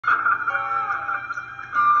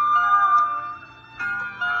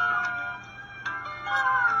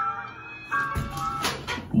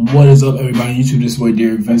What is up, everybody on YouTube? This is boy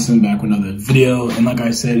Derrick, Vincent, back with another video. And like I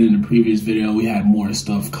said in the previous video, we had more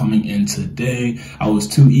stuff coming in today. I was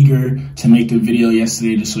too eager to make the video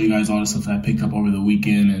yesterday to show you guys all the stuff that I picked up over the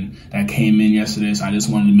weekend and that came in yesterday, so I just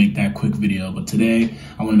wanted to make that quick video. But today,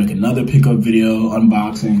 I want to make another pickup video,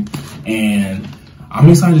 unboxing, and I'm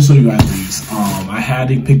excited to show you guys these. I had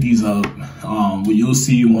to pick these up. What you'll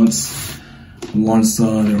see once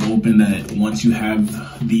they're open, that once you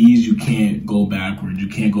have these, you can't go backwards. You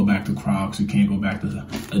can't go back to Crocs. You can't go back to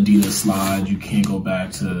Adidas slides. You can't go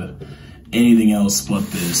back to anything else but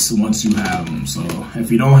this once you have them. So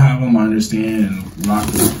if you don't have them, I understand. Rock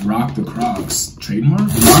the Crocs. Trademark?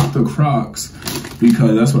 Rock the Crocs,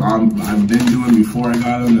 because that's what I've been doing before I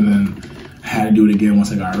got them, and then I had to do it again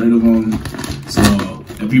once I got rid of them. So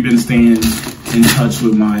if you've been staying in touch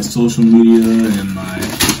with my social media and my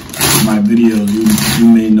videos, you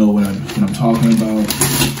may know what I'm talking about.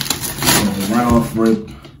 So right off rip,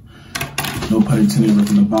 no pun intended,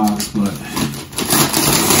 ripping the box, but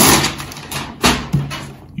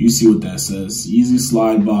you see what that says. Yeezy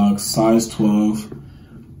slide box, size 12,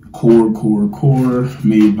 core,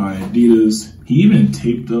 made by Adidas. He even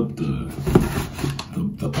taped up the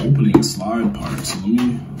opening slide part. So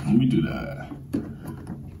let me do that.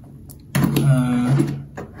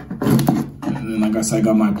 And then, like I said, I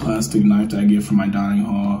got my plastic knife that I get from my dining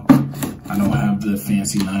hall. I don't have the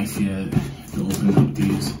fancy knife yet to open up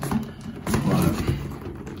these, but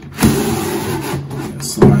it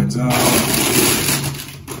slides out.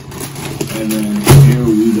 And then here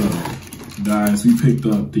we go, guys. We picked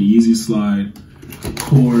up the Yeezy slide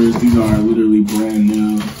cores. These are literally brand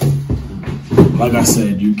new. Like I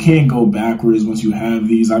said, you can't go backwards once you have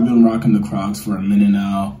these. I've been rocking the Crocs for a minute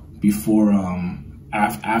now. Before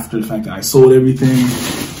after the fact that I sold everything,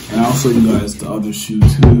 and I'll show you guys the other shoe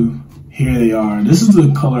too. Here they are. This is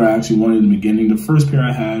the color I actually wanted in the beginning. The first pair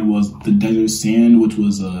I had was the Desert Sand, which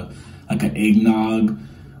was like an eggnog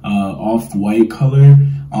off-white color,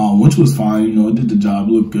 which was fine. You know, it did the job,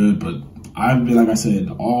 looked good. But I've been, like I said,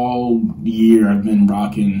 all year I've been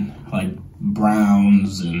rocking like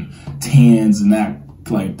browns and tans and that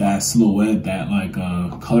silhouette, that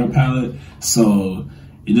color palette. So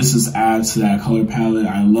this just adds to that color palette.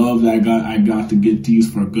 I love that I got to get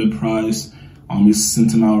these for a good price. We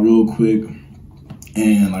sent them out real quick,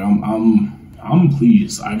 and like I'm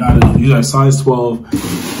pleased. I got it. These are size 12.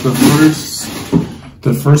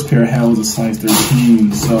 The first pair I had was a size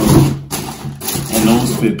 13, so, and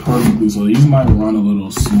those fit perfectly. So these might run a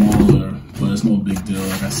little smaller, but it's no big deal.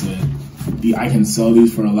 Like I said, I can sell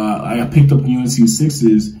these for a lot. I picked up UNC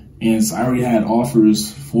 6s. And so I already had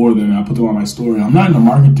offers for them. I put them on my story. I'm not in the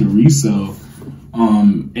market to resell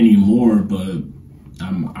anymore, but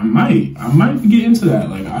I might get into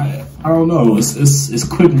that. Like I don't know. It's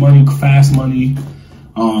quick money, fast money.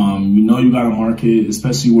 You know, you got to market,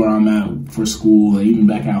 especially where I'm at for school, and even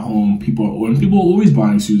back at home. People are always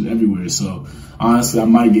buying shoes everywhere. So honestly, I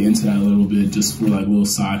might get into that a little bit just for like a little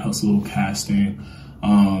side hustle, little cash thing.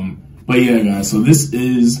 But yeah, guys. So this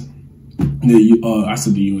is I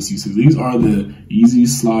said the UNC 6. These are the Yeezy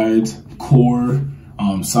slides core,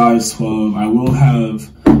 size 12. I will have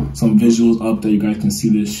some visuals up there. You guys can see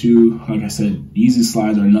this shoe. Like I said, Yeezy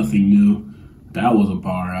slides are nothing new. That was a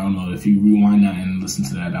bar. I don't know if you rewind that and listen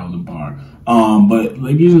to that. That was a bar. But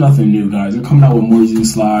like, these are nothing new, guys. They're coming out with more Yeezy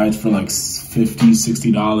slides for like $50,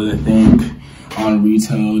 $60, I think, on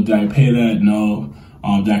retail. Did I pay that? No.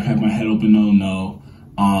 Did I crack my head open? No.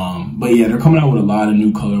 But yeah, they're coming out with a lot of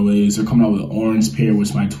new colorways. They're coming out with an orange pair,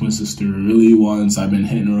 which my twin sister really wants. I've been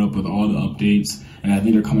hitting her up with all the updates, and I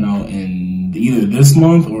think they're coming out in either this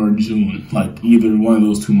month or June, like either one of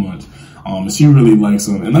those 2 months. She really likes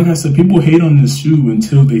them. And like I said, people hate on this shoe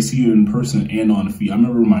until they see it in person and on the feet. I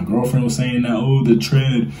remember my girlfriend was saying that, oh, the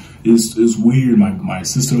tread is weird. My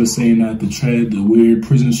sister was saying that, the tread, the weird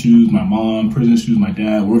prison shoes. My mom, prison shoes. My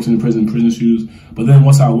dad works in the prison shoes. But then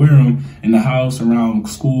once I wear them in the house, around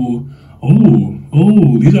school,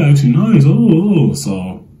 oh, these are actually nice. Oh.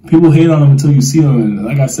 So people hate on them until you see them. And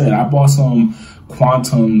like I said, I bought some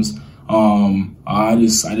Quantums. I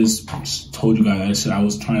just told you guys I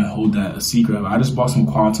was trying to hold that a secret. I just bought some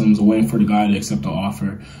Quantums, waiting for the guy to accept the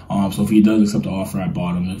offer. So if he does accept the offer, I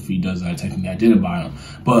bought them. If he does that, technically I didn't buy them.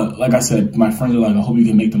 But like I said, my friends are like, I hope you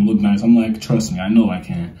can make them look nice. I'm like, trust me, I know I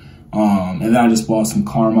can. And then I just bought some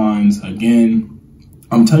Carmines again.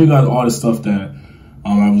 I'm telling you guys all the stuff that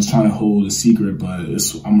I was trying to hold a secret, but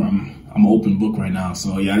I'm an open book right now.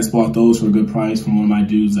 So yeah, I just bought those for a good price from one of my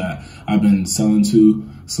dudes that I've been selling to.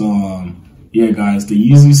 So yeah, guys, the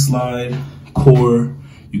Yeezy slide core,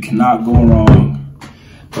 you cannot go wrong.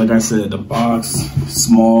 Like I said, the box,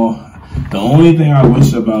 small. The only thing I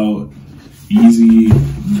wish about Yeezy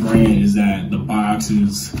brand is that the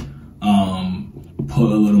boxes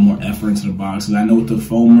put a little more effort into the boxes. I know with the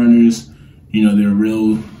foam runners, you know, they're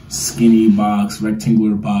real skinny box,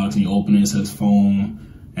 rectangular box, and you open it, it says foam,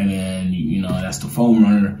 and then you know that's the foam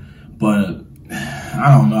runner. But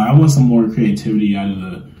I don't know. I want some more creativity out of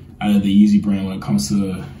the Yeezy brand when it comes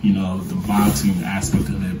to, you know, the boxing aspect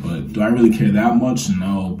of it. But do I really care that much?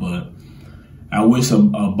 No. But I wish a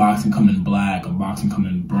boxing come in black, a boxing come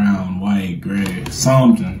in brown, white, gray,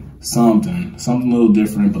 something a little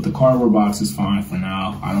different. But the cardboard box is fine for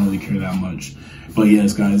now. I don't really care that much. But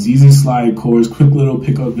yes, guys, Yeezy slide course, quick little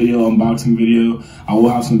pickup video, unboxing video. I will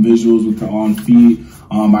have some visuals with the on feet.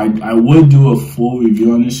 I would do a full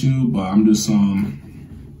review on this shoe, but I'm just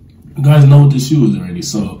you guys know what this shoe is already,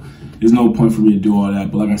 so there's no point for me to do all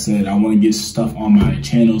that. But like I said, I want to get stuff on my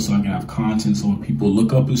channel so I can have content, so when people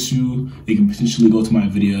look up a shoe, they can potentially go to my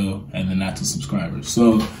video and then that's a subscriber.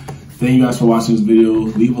 So thank you guys for watching this video.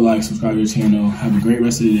 Leave a like, subscribe to the channel. Have a great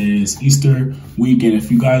rest of the day. It's Easter weekend.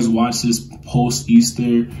 If you guys watch this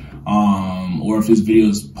post-Easter, or if this video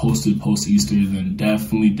is posted post-Easter, then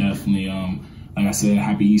definitely, like I said,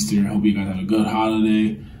 happy Easter. Hope you guys have a good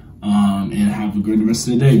holiday, and have a great rest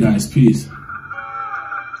of the day, guys. Peace.